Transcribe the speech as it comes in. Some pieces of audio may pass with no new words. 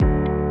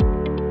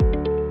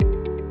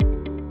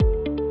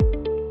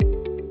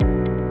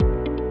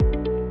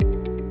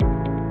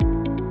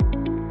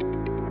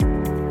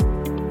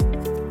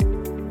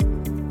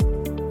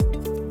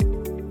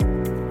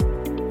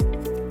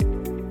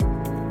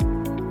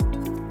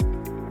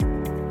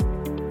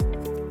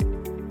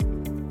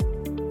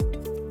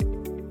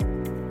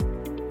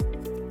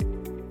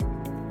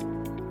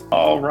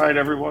All right,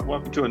 everyone,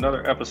 welcome to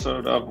another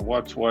episode of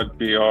What's What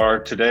BR.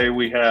 Today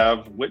we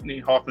have Whitney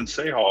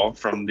Hoffman-Sahal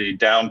from the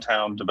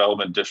Downtown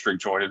Development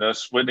District joining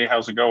us. Whitney,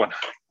 how's it going?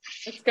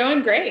 It's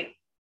going great.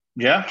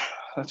 Yeah,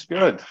 that's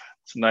good.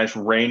 It's a nice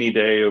rainy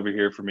day over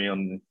here for me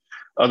on the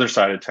other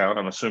side of town.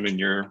 I'm assuming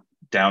you're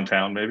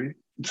downtown, maybe?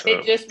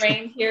 It just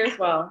rained here as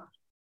well.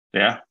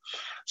 Yeah.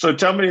 So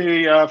tell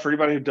me, for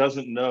anybody who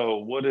doesn't know,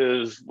 what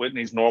does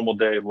Whitney's normal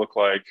day look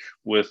like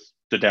with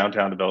the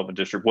Downtown Development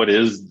District? What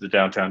is the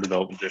Downtown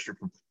Development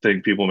District?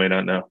 Thing people may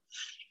not know.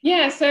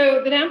 Yeah,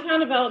 so the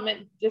Downtown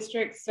Development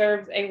District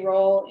serves a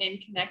role in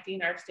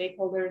connecting our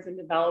stakeholders and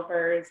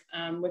developers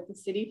with the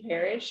city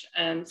parish.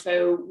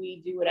 So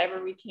we do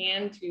whatever we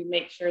can to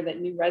make sure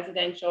that new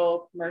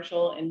residential,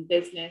 commercial, and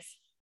business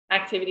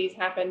activities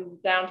happen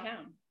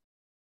downtown.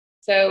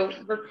 So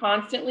we're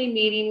constantly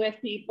meeting with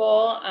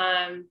people,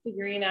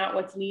 figuring out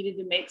what's needed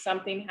to make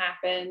something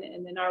happen.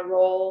 And then our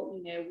role,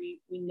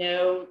 we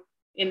know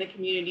in the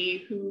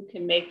community who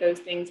can make those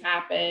things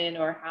happen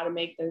or how to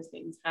make those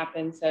things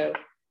happen. So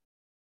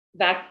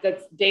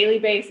that's daily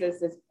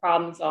basis is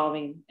problem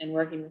solving and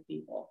working with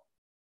people.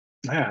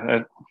 Yeah,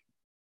 that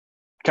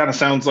kind of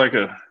sounds like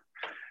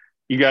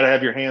you got to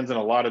have your hands in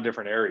a lot of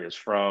different areas,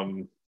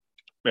 from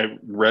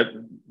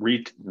retail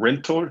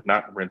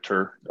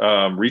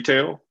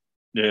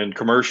and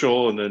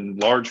commercial, and then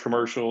large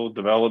commercial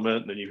development.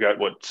 And then you've got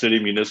city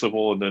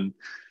municipal, and then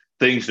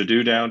things to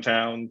do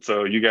downtown.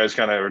 So you guys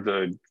kind of are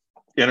the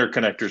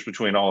interconnectors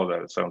between all of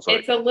that, it sounds like.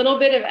 It's a little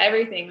bit of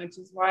everything, which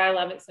is why I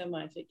love it so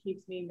much. It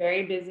keeps me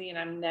very busy and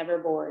I'm never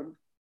bored.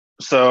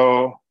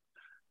 So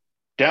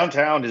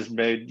downtown has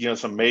made,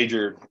 some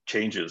major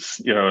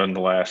changes, in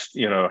the last,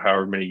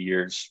 however many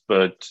years.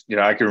 But,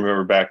 I can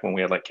remember back when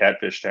we had like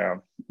Catfish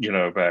Town,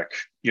 back,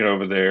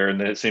 over there. And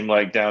then it seemed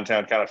like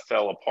downtown kind of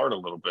fell apart a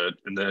little bit.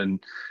 And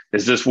then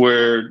is this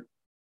where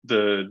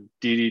the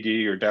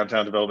DDD or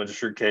Downtown Development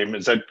District came?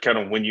 Is that kind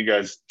of when you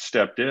guys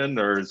stepped in,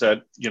 or is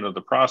that,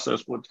 the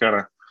process?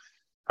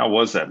 How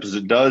was that?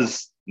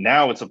 Because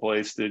now it's a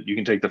place that you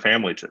can take the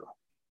family to.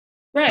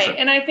 Right. So,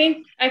 and I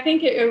think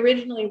it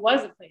originally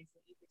was a place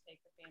that you could take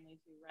the family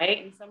to,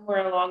 right? And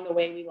somewhere along the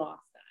way, we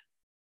lost that.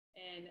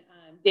 And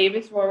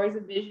Davis Rohr was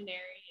a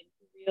visionary, and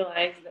he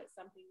realized that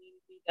something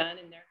needed to be done,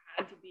 and there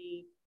had to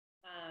be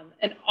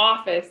an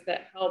office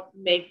that helped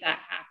make that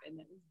happen,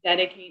 that was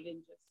dedicated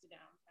just to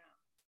downtown.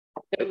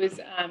 It was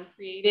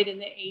created in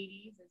the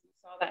 80s, as we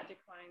saw that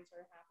decline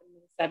sort of happen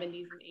in the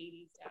 70s and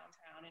 80s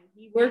downtown. And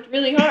he worked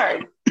really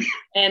hard.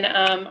 And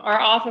our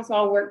office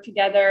all worked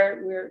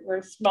together. We're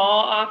a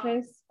small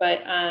office,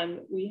 but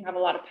we have a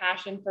lot of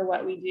passion for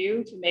what we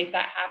do to make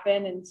that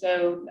happen. And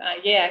so,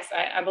 yes,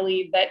 I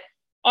believe that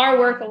our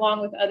work,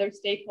 along with other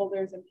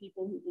stakeholders and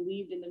people who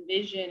believed in the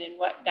vision and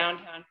what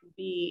downtown could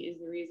be, is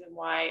the reason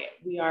why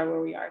we are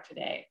where we are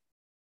today.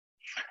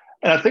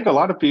 And I think a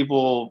lot of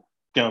people,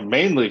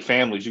 mainly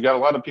families, you got a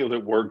lot of people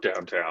that work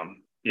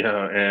downtown,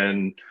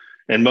 and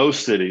in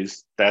most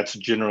cities, that's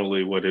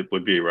generally what it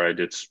would be, right?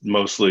 It's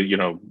mostly,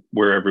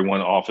 where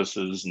everyone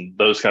offices and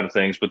those kind of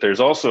things. But there's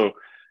also,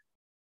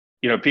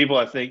 people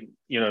I think,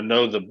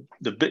 know the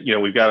bit,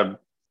 we've got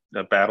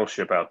a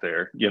battleship out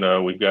there,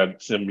 we've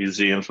got some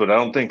museums, but I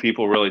don't think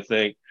people really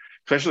think,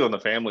 especially on the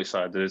family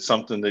side, that it's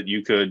something that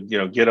you could,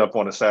 get up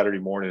on a Saturday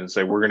morning and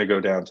say, we're going to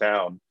go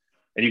downtown,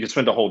 and you could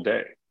spend a whole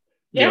day,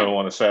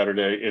 on a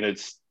Saturday, and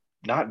it's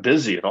not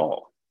busy at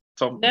all.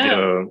 So,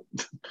 no.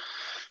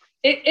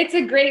 It's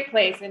a great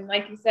place. And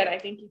like you said, I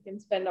think you can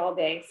spend all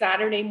day.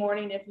 Saturday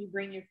morning, if you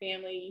bring your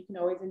family, you can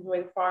always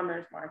enjoy the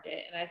farmer's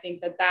market. And I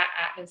think that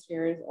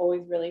atmosphere is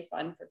always really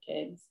fun for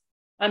kids.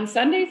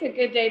 Sunday's a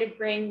good day to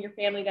bring your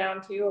family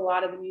down to. A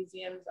lot of the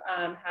museums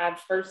have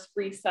First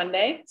Free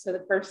Sunday. So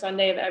the first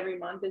Sunday of every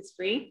month is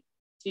free.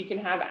 So you can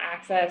have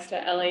access to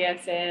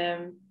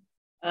LASM,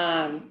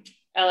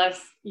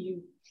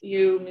 LSU,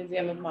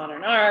 Museum of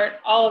Modern Art,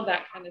 all of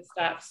that kind of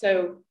stuff.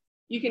 So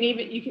you can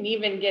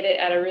even get it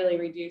at a really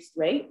reduced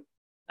rate.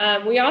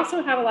 We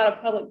also have a lot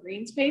of public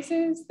green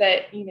spaces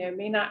that,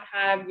 may not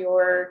have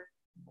your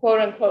quote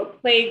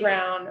unquote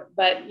playground,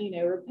 but,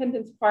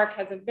 Repentance Park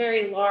has a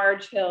very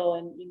large hill,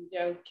 and,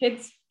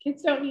 kids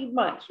don't need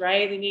much,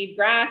 right? They need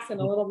grass and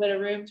a little bit of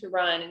room to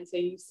run. And so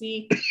you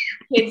see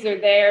kids are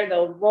there,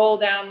 they'll roll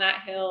down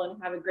that hill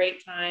and have a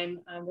great time.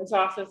 There's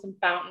also some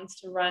fountains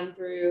to run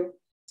through.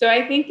 So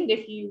I think that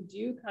if you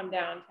do come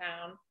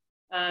downtown,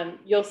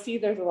 you'll see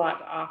there's a lot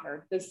to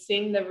offer. The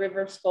Sing the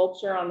River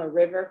sculpture on the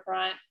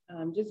riverfront,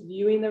 just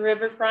viewing the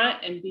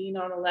riverfront and being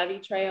on a levee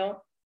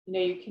trail.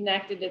 You're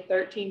connected to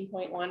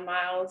 13.1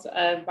 miles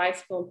of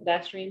bicycle and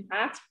pedestrian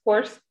paths. Of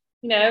course,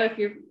 if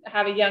you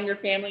have a younger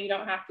family, you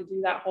don't have to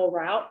do that whole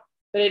route,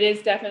 but it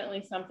is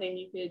definitely something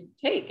you could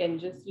take and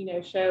just,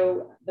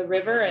 show the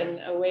river and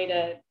a way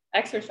to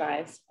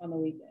exercise on the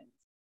weekends.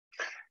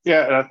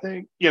 Yeah, and I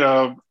think,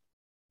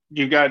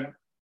 you got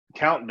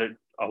counting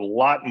a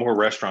lot more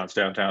restaurants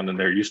downtown than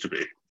there used to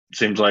be.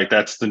 Seems like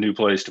that's the new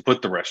place to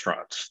put the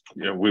restaurants.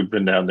 We've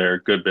been down there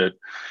a good bit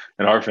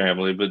in our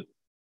family, but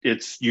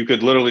you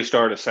could literally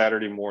start a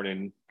Saturday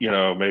morning,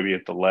 maybe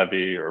at the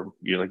levee, or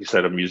like you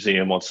said, a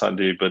museum on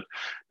Sunday, but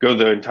go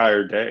the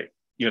entire day,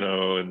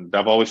 and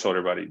I've always told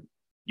everybody,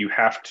 you've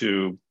got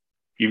to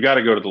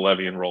go to the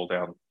levee and roll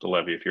down the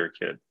levee if you're a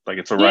kid. Like,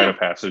 it's a rite of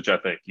passage. I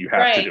think you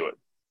have to do it.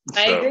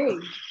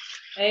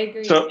 I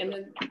agree. So, and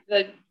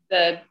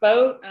the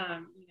boat,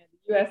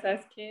 the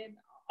USS Kidd,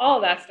 all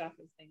of that stuff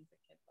is things that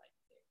kids like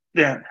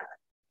to do. Yeah.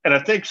 And I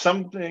think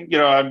something,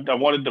 I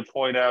wanted to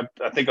point out,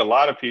 I think a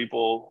lot of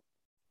people,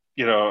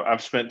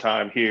 I've spent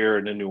time here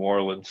and in New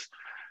Orleans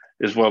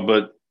as well,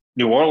 but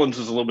New Orleans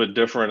is a little bit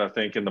different, I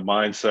think, in the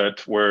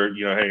mindset where,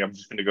 hey, I'm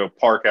just going to go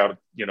park out,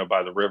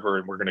 by the river,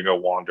 and we're going to go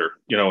wander,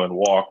 and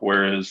walk.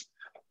 Whereas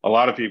a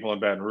lot of people in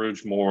Baton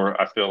Rouge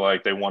I feel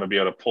like they want to be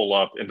able to pull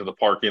up into the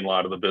parking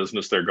lot of the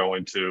business they're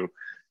going to.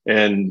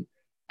 And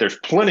there's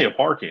plenty of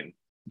parking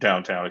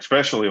downtown,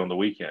 especially on the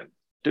weekend.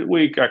 The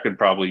week I could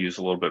probably use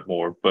a little bit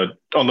more, but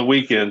on the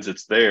weekends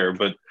it's there.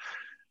 But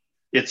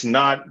these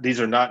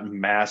are not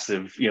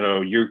massive,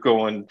 you're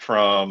going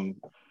from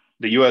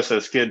the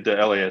USS Kidd to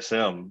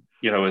LASM,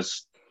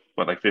 is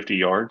what, like 50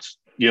 yards,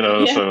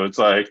 so it's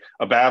like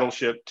a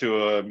battleship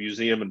to a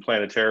museum and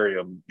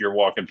planetarium. You're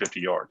walking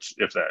 50 yards,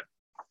 if that.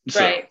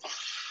 Right.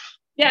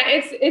 Yeah,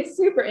 it's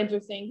super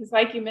interesting because,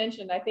 like you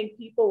mentioned, I think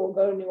people will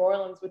go to New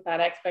Orleans with that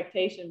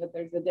expectation, but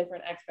there's a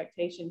different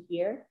expectation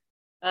here.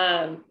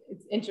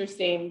 It's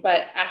interesting,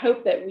 but I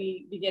hope that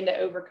we begin to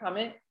overcome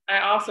it. I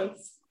also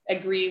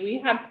agree. We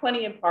have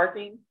plenty of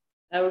parking.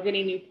 We're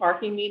getting new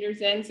parking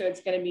meters in, so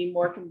it's going to be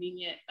more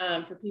convenient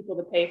for people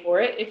to pay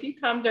for it. If you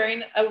come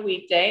during a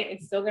weekday,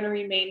 it's still going to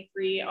remain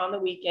free on the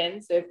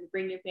weekend. So if you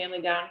bring your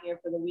family down here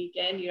for the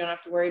weekend, you don't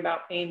have to worry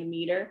about paying the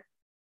meter.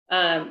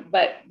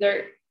 But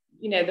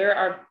there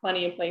are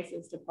plenty of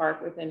places to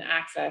park within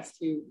access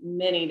to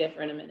many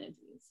different amenities.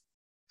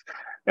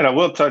 And I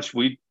will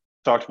we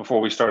talked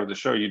before we started the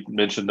show, you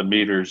mentioned the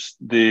meters.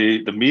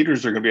 The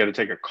meters are going to be able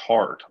to take a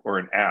card or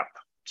an app.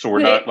 So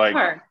we're not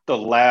like the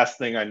last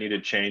thing I need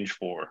to change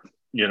for,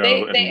 in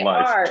life. They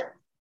are.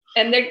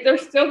 And they're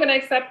still going to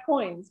accept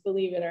coins,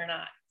 believe it or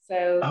not.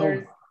 So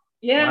there's,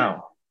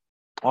 wow.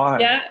 Why?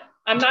 Yeah.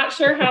 I'm not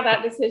sure how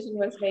that decision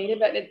was made,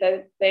 but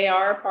they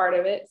are a part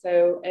of it.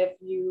 So if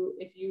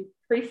you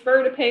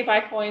prefer to pay by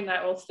coin,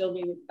 that will still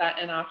be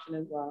an option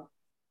as well.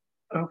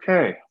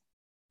 Okay.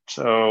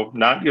 So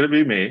not going to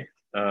be me.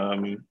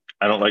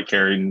 I don't like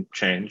carrying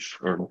change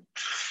or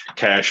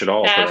cash at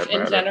all. Cash for that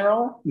matter. In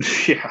general?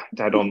 Yeah,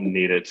 I don't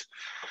need it.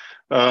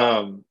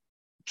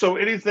 So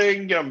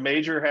anything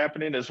major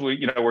happening as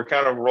we're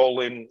kind of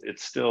rolling?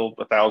 It's still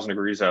 1,000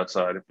 degrees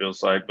outside, it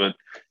feels like, but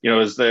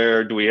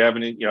do we have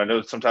any? I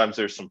know sometimes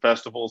there's some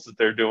festivals that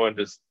they're doing.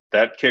 Does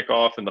that kick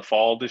off in the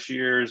fall this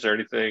year? Is there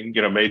anything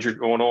major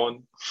going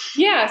on?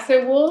 Yeah,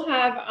 so we'll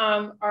have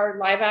our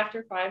Live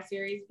After 5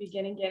 series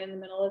begin again in the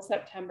middle of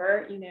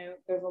September.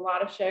 There's a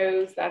lot of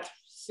shows that's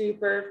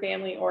super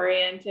family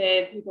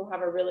oriented. People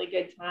have a really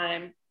good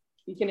time.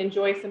 You can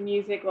enjoy some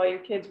music while your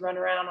kids run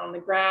around on the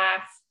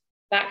grass,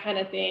 that kind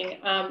of thing.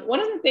 One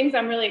of the things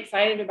I'm really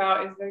excited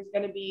about is there's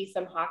going to be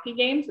some hockey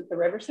games at the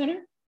River Center.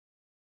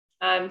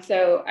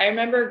 So I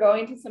remember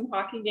going to some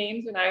hockey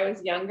games when I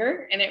was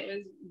younger, and it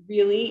was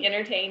really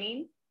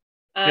entertaining.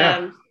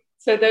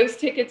 So those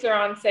tickets are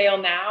on sale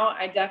now.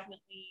 I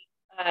definitely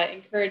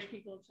encourage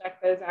people to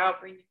check those out,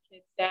 bring your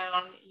kids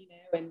down,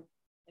 and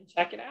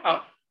check it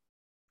out.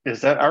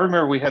 I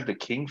remember we had the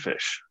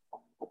Kingfish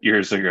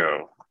years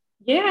ago.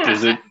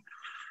 Yeah.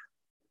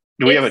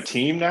 Do we have a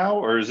team now,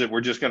 or is it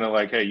we're just going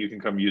to hey, you can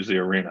come use the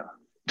arena?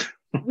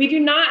 We do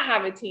not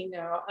have a team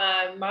now.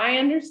 My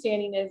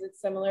understanding is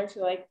it's similar to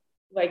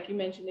like you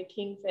mentioned, the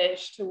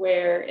Kingfish, to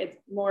where it's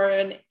more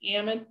an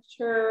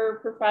amateur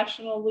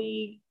professional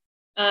league,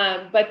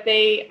 but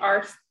they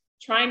are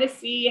trying to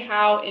see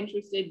how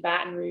interested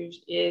Baton Rouge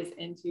is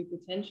into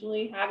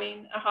potentially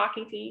having a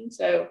hockey team.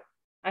 So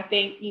I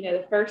think,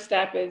 the first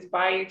step is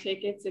buy your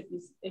tickets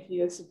if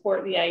you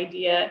support the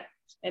idea.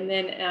 And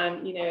then,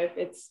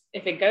 if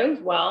it goes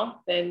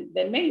well, then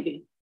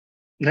maybe.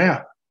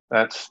 Yeah,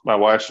 that's my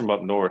wife's from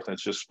up north.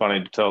 It's just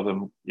funny to tell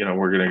them,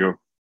 we're going to go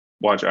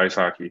watch ice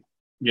hockey,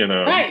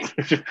 right.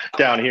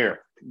 down here.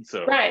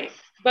 So right,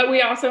 but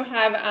we also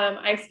have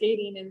ice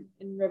skating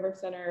in River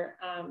Center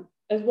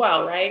as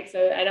well, right?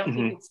 So I don't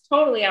think it's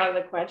totally out of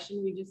the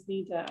question. We just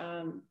need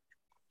to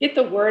get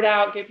the word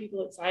out, get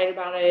people excited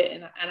about it,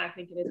 and I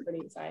think it is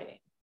pretty exciting.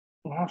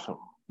 Awesome.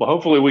 Well,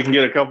 hopefully we can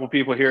get a couple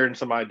people here and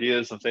some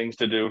ideas of things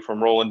to do,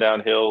 from rolling down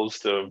hills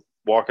to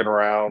walking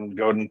around,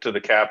 going to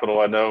the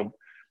Capitol. I know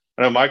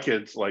my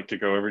kids like to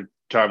go every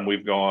time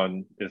we've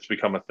gone. It's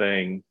become a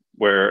thing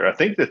where I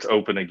think it's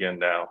open again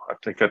now. I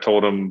think I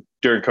told them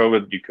during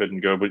COVID you couldn't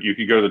go, but you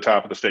could go to the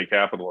top of the state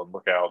Capitol and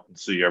look out and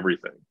see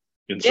everything.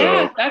 And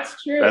so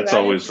that's true. That's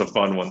always a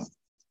fun one.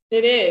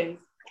 It is.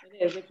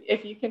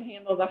 If you can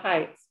handle the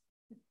heights.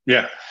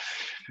 Yeah.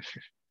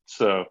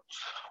 So,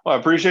 well, I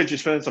appreciate you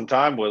spending some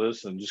time with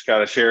us and just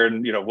kind of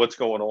sharing, what's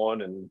going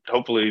on. And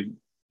hopefully,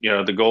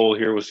 the goal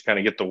here was to kind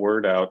of get the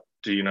word out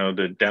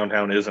that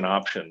downtown is an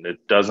option.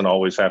 It doesn't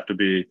always have to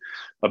be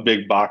a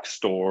big box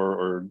store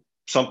or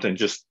something.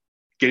 Just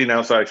getting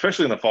outside,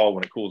 especially in the fall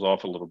when it cools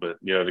off a little bit,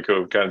 to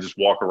go kind of just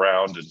walk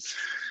around and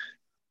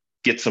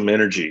get some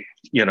energy,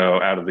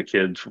 out of the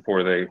kids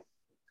before they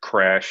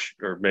crash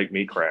or make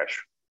me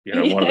crash,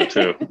 one of the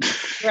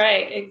two.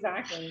 Right,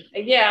 exactly.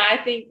 Yeah,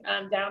 I think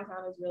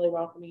downtown is really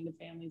welcoming to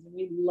families, and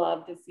we'd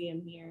love to see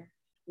them here.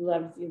 We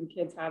love to see the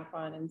kids have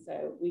fun, and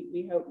so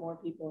we hope more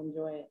people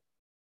enjoy it.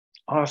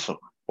 Awesome.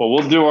 Well,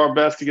 we'll do our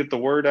best to get the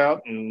word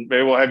out, and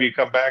maybe we'll have you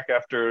come back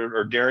after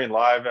or during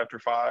live after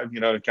 5,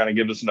 to kind of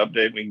give us an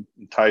update. We can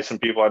entice some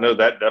people. I know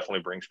that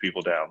definitely brings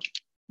people down,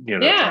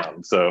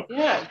 town. So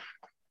yeah,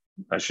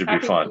 that should be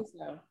fun.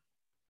 So.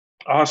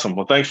 Awesome.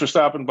 Well, thanks for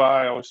stopping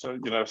by. I always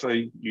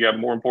say you have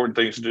more important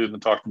things to do than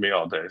talk to me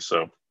all day.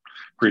 So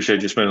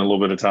appreciate you spending a little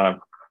bit of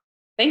time.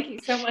 Thank you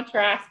so much for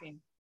asking.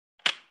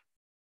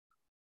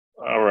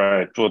 All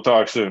right. We'll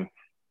talk soon.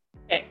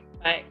 Okay.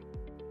 Bye.